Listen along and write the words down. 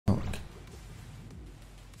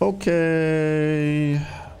Okay.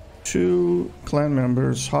 2 clan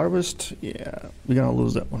members. Harvest. Yeah, we're gonna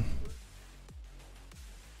lose that one.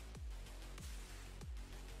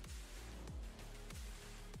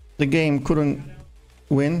 The game couldn't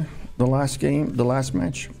win the last game, the last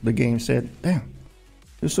match. The game said, damn,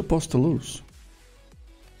 you're supposed to lose.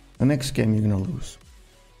 The next game you're gonna lose.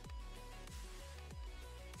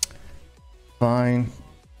 Fine.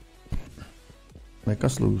 Make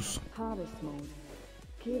us lose. Harvest mode.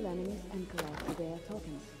 Kill enemies and collect their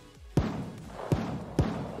tokens.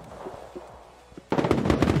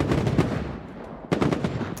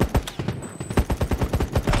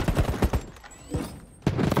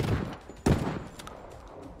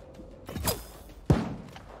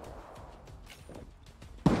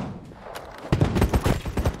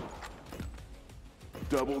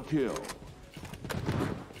 Double kill.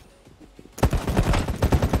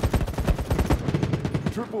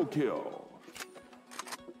 Triple kill.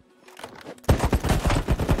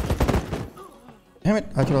 Damn it,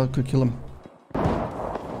 I thought I could kill him. The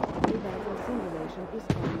battle simulation is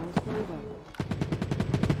almost over.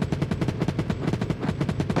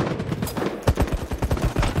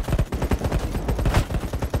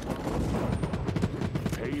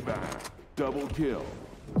 Payback. Double kill.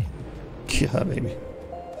 Yeah, baby.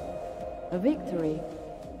 A victory.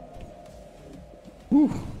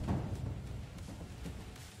 Woo.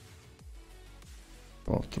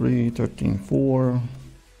 3, 13, 4.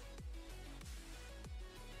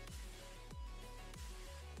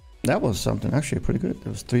 That was something actually pretty good. It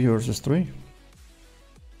was 3 versus 3.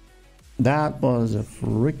 That was a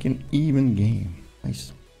freaking even game.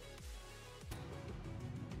 Nice.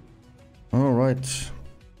 All right.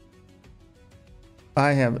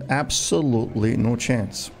 I have absolutely no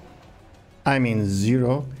chance. I mean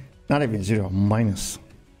 0, not even 0, minus.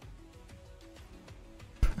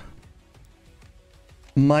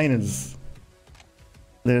 Minus.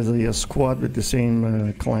 There's a squad with the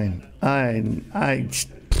same clan.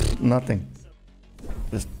 Nothing.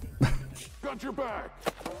 Just Got your back.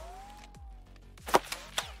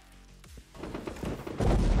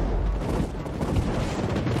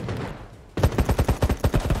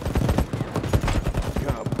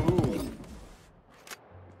 Kaboom.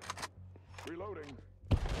 Reloading.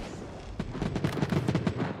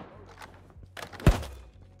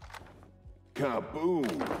 Kaboom.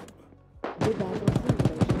 The battle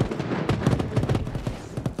simulation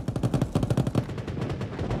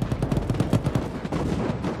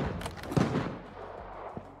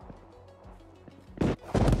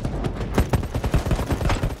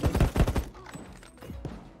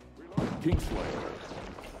Kingslayer.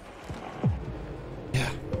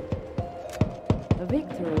 yeah. A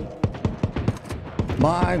victory.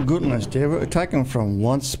 My goodness, they were attacking from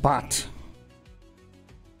one spot.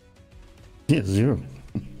 Yeah, 0.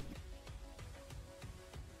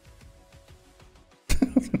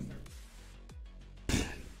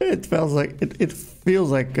 It feels like it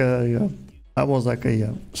feels like yeah, I was like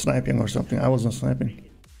a sniping or something. I wasn't sniping.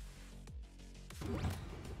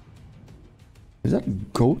 Is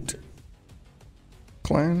that goat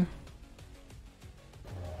clan?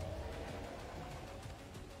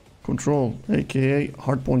 Control, aka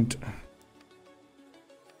hardpoint.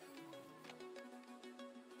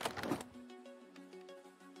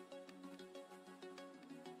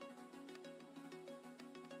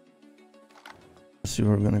 Let's see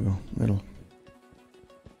where we're gonna go. Middle.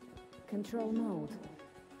 Control mode.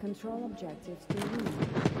 Control objectives to win.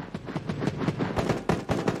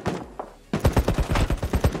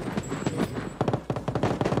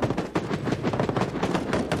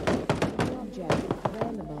 Objective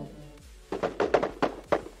available.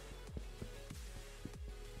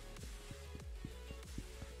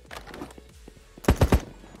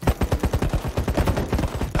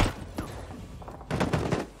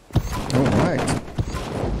 All right.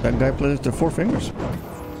 That guy plays the 4 fingers.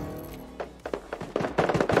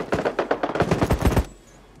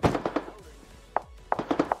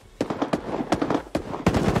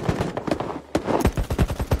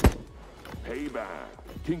 Payback.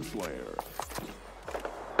 Kingslayer.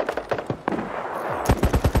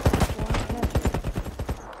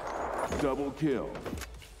 Double kill.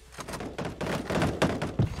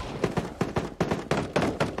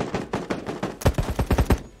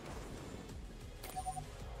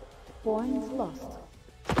 Points lost.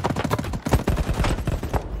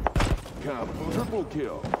 Kaboom. Triple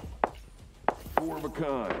kill. 4 of a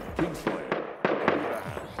kind. Kingslayer. Payback.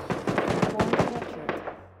 Point captured.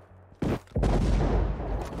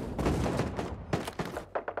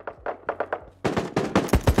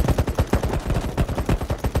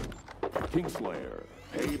 Kingslayer.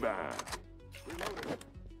 Payback. Reloading.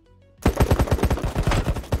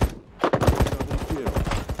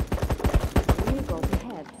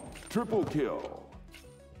 Triple kill.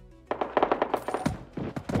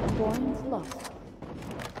 Points lost.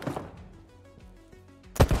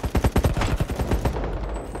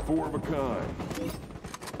 Four of a kind.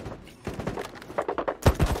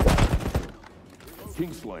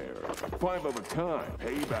 Kingslayer. Five of a kind.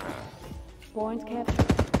 Payback. Points captured.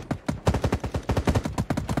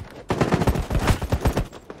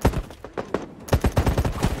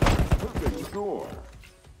 Perfect score.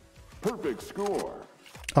 Perfect score.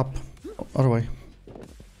 Up. Other way.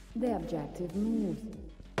 The objective moves.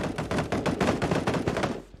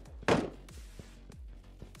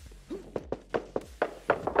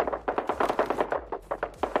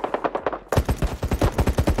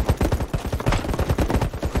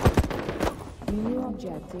 New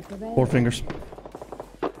objective available. 4 fingers.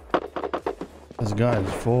 This guy is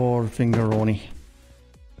 4-finger Oni.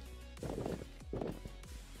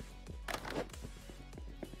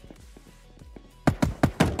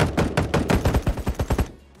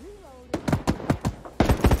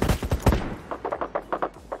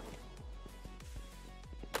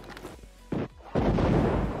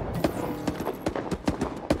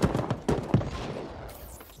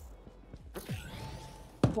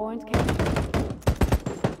 Points captured.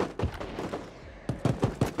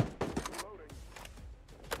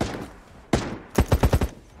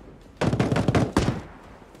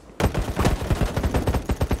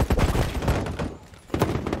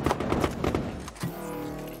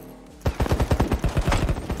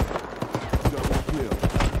 Double kill.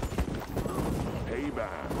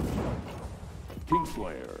 Payback.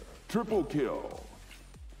 Kingslayer. Triple kill.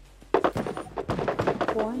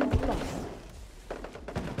 Points lost.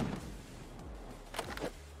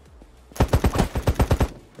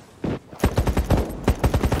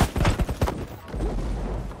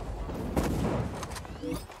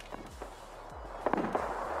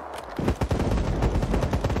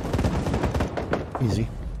 Easy.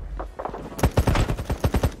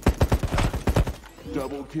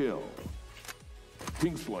 Double kill.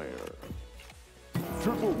 Kingslayer.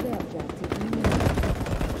 Triple The objective moves.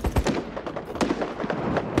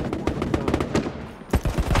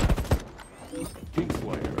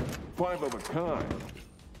 Kingslayer. Five of a kind.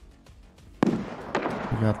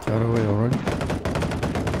 We got the other way already.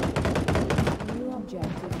 New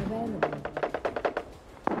objective available.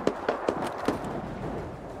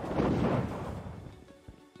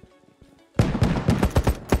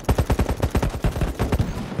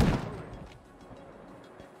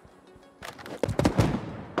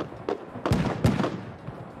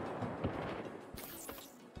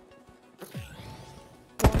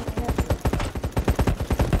 Point captured.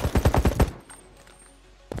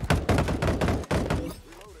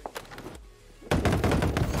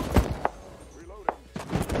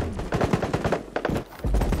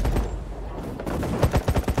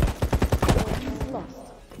 Points lost.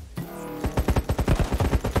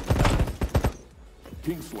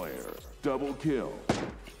 Kingslayer. Double kill.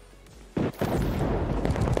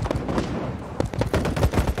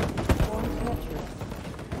 Point captured.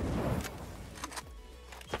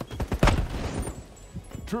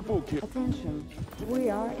 Triple kill. Attention, we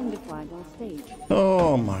are in the final stage.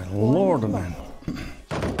 Oh my lord, man.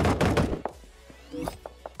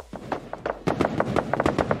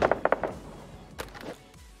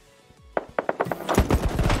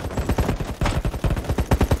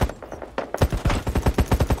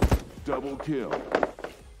 Double kill.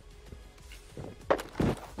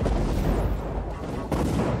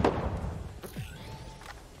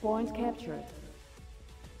 Point captured.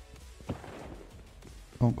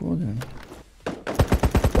 Oh, go then.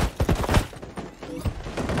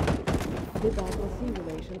 The battle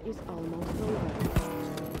simulation is almost over.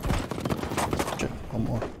 Check. One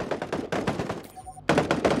more.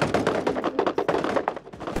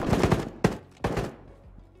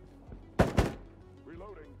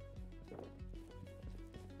 Reloading.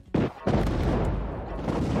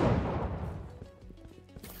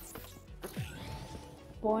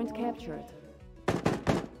 Point captured.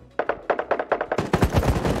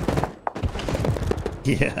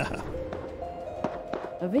 Yeah.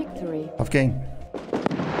 A victory. Off game.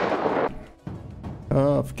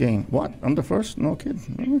 Off game. What? I'm the first? No kid.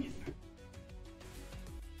 Really?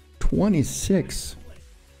 26.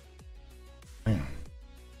 Man.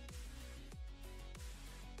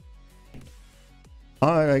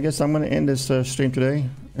 Alright, I guess I'm going to end this stream today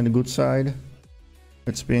on the good side.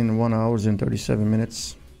 It's been 1 hour and 37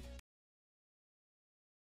 minutes.